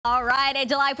All right, a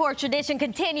July 4th tradition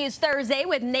continues Thursday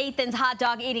with Nathan's hot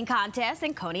dog eating contest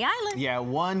in Coney Island. Yeah,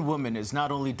 one woman is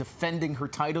not only defending her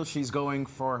title, she's going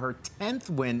for her 10th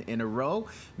win in a row.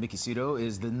 Miki Cito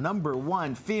is the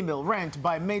 #1 female ranked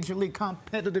by Major League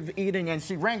Competitive Eating, and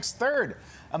she ranks 3rd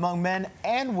among men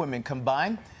and women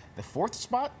combined. The 4th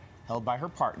spot held by her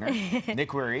partner,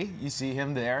 Nick Weary. You see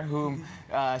him there, whom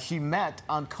she met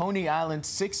on Coney Island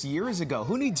 6 years ago.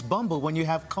 Who needs Bumble when you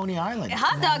have Coney Island? A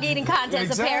hot dog eating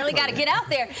contest, apparently. Got to get out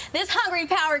there. This hungry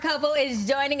power couple is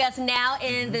joining us now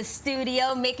in the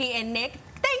studio, Miki and Nick.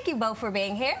 Thank you both for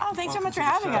being here. Oh, thanks so much for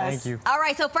having us. Thank you. All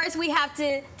right, so first we have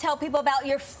to tell people about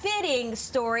your fitting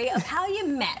story of how you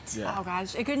met. Yeah. Oh,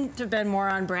 gosh, it couldn't have been more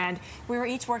on brand. We were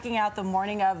each working out the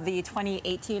morning of the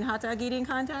 2018 hot dog eating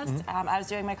contest. I was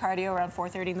doing my cardio around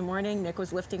 4:30 in the morning. Nick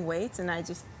was lifting weights, and I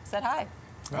just said hi.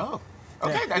 Oh.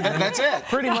 Okay, that's it.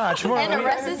 Pretty much. And the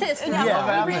rest is history.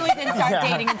 Yeah, we really didn't start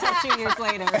dating until 2 years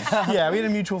later. Yeah, we had a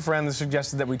mutual friend that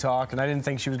suggested that we talk, and I didn't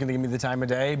think she was going to give me the time of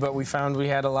day, but we found we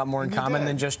had a lot more in common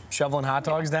than just shoveling hot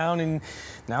dogs down, and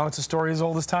now it's a story as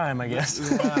old as time, I guess.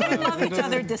 We love each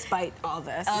other despite all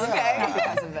this. Okay. Not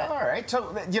because of it. All right,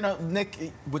 so, you know,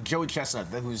 Nick, with Joey Chestnut,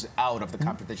 who's out of the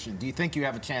competition, do you think you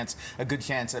have a good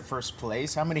chance at first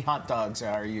place? How many hot dogs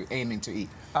are you aiming to eat?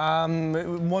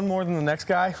 One more than the next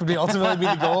guy would ultimately be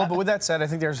the goal, but with that said, I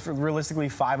think there's realistically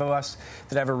 5 of us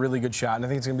that have a really good shot, and I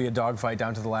think it's going to be a dogfight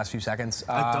down to the last few seconds.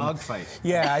 A dogfight?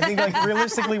 Yeah, I think like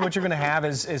realistically what you're going to have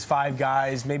is 5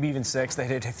 guys, maybe even 6 that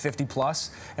hit 50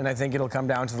 plus, and I think it'll come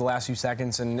down to the last few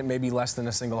seconds and maybe less than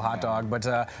a single hot dog. But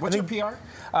what's your PR?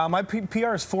 My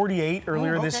PR is 48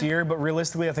 earlier this year, but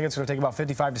realistically I think it's going to take about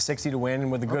 55 to 60 to win,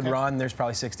 and with a good run, there's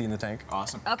probably 60 in the tank.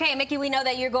 Awesome. Okay, Miki, we know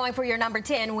that you're going for your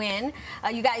 #10 win.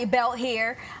 You got your belt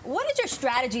here. What is your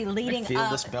strategy leading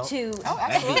up to? Oh,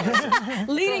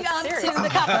 absolutely. Leading up to the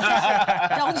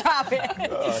competition. Don't drop it.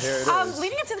 Oh, here it is.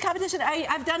 Leading up to the competition,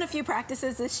 I've done a few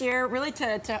practices this year, really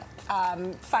to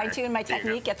fine-tune my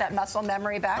technique, get that muscle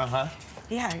memory back.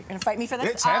 Yeah, you're gonna fight me for this?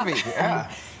 It's heavy,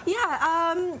 yeah.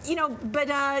 Yeah, you know,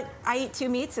 but I eat 2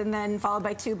 meats and then followed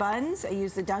by 2 buns. I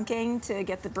use the dunking to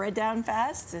get the bread down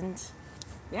fast, and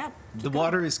yeah. The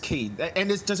water is key. And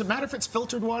does it matter if it's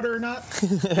filtered water or not?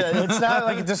 It's not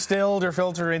like distilled or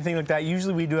filtered or anything like that.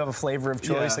 Usually we do have a flavor of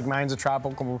choice. Like mine's a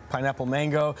tropical pineapple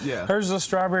mango. Yeah. Hers is a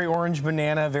strawberry orange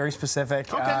banana, very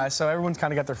specific. Okay. So everyone's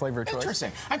kind of got their flavor of choice.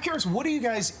 Interesting. I'm curious, what do you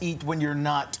guys eat when you're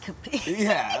not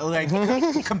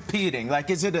competing? Like,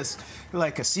 is it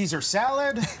like a Caesar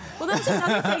salad? Well, that's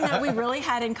another thing that we really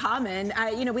had in common.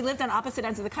 You know, we lived on opposite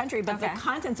ends of the country, but the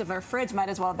contents of our fridge might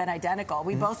as well have been identical.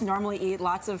 We both normally eat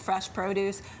lots of fresh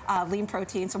produce, lean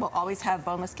protein, so we'll always have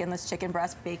boneless, skinless chicken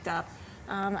breast baked up.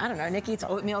 I don't know, Nick eats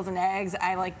oatmeals and eggs.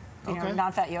 I like, you know,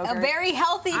 non-fat yogurt. A very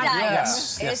healthy diet.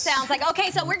 Yes. It sounds like. Okay,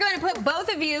 so we're going to put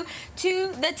both of you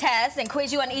to the test and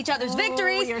quiz you on each other's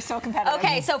victories. You're so competitive.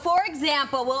 Okay, so for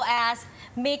example, we'll ask,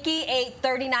 Miki ate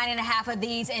 39.5 of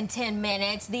these in 10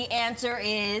 minutes. The answer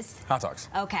is hot dogs.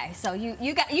 Okay, so you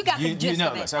got the gist know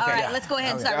of it. this. Okay. All right, let's go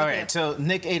ahead and start with you. So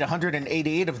Nick ate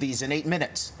 188 of these in 8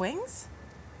 minutes. Wings?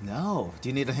 No. Do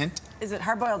you need a hint? Is it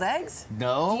hard-boiled eggs?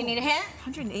 No. Do you need a hint?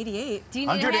 188. Do you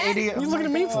need a hint? 188. You're looking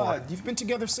at me for it. You've been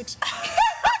together 6.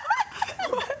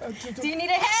 Do you need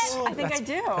a hint? I think I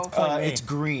do. It's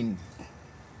green.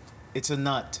 It's a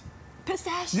nut.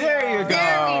 Pistachio. There you go.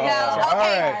 There we go.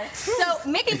 Okay. All right. So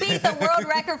Miki beat the world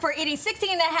record for eating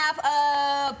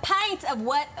 16.5 pints of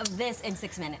what of this in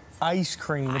 6 minutes? Ice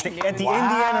cream at the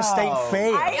Indiana State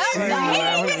Fair.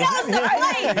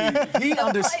 He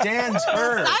understands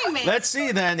her. Assignment. Let's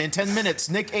see then. In 10 minutes,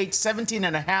 Nick ate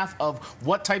 17.5 of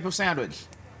what type of sandwich?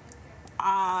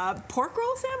 Pork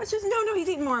roll sandwiches? No, he's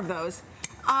eating more of those.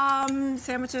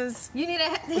 Sandwiches. You need a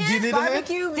hint? Do you need a hint?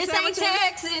 Barbecue This ain't sandwiches?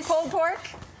 Texas. Pulled pork?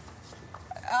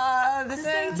 This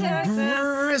ain't Texas.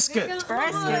 Brisket. Brisket.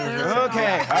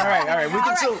 Okay. All right.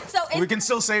 We can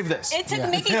still save this. It took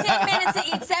Miki 10 minutes to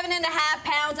eat 7.5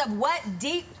 pounds of what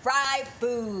deep fried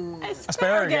food?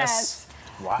 Asparagus.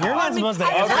 Wow. You're not supposed to.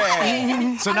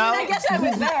 Okay. So now I guess I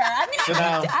was there. I mean, So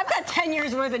now- I've got 10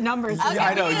 years worth of numbers. Okay.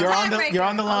 I know you're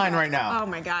on the line right now. Oh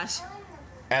my gosh.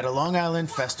 At a Long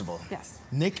Island festival, Yes.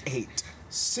 Nick ate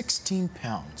 16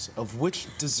 pounds of which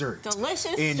dessert?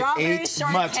 Delicious in strawberry 8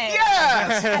 shortcake. months?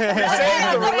 Yes!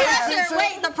 Save the relationship.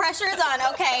 Wait, the pressure is on.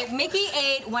 Okay, Miki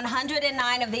ate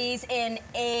 109 of these in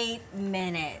 8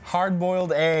 minutes.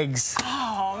 Hard-boiled eggs.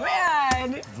 Oh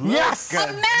man. Yes!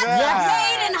 A match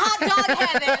made in hot dog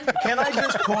heaven. Can I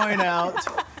just point out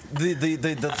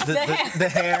the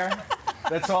hair?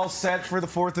 That's all set for the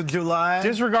 4th of July.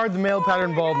 Disregard the male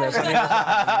pattern baldness. I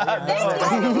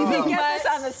mean, You can get this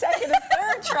on the 2nd and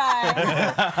 3rd try.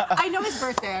 I know his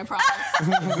birthday, I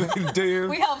promise. Do you?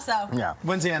 We hope so. Yeah.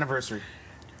 When's the anniversary?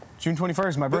 June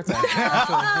 21st, my birthday.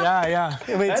 Actually. Yeah.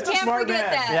 That's a Can't smart forget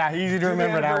man. that. Yeah, easy to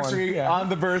remember that one. Anniversary Yeah. on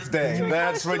the birthday.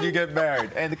 That's when you get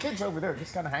married. And the kids over there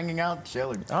just kind of hanging out,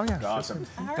 chilling. Oh, yeah. Awesome.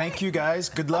 All Thank right. you, guys.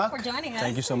 Good luck. For joining us.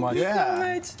 Thank you so much.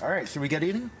 Yeah. All right, should we get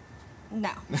eating?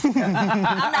 No. I'm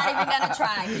not even going to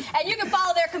try. And you can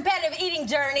follow their competitive eating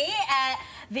journey at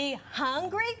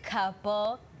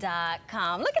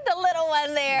thehungrycouple.com. Look at the little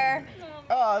one there.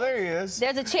 Oh, there he is.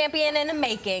 There's a champion in the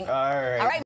making. All right. All right.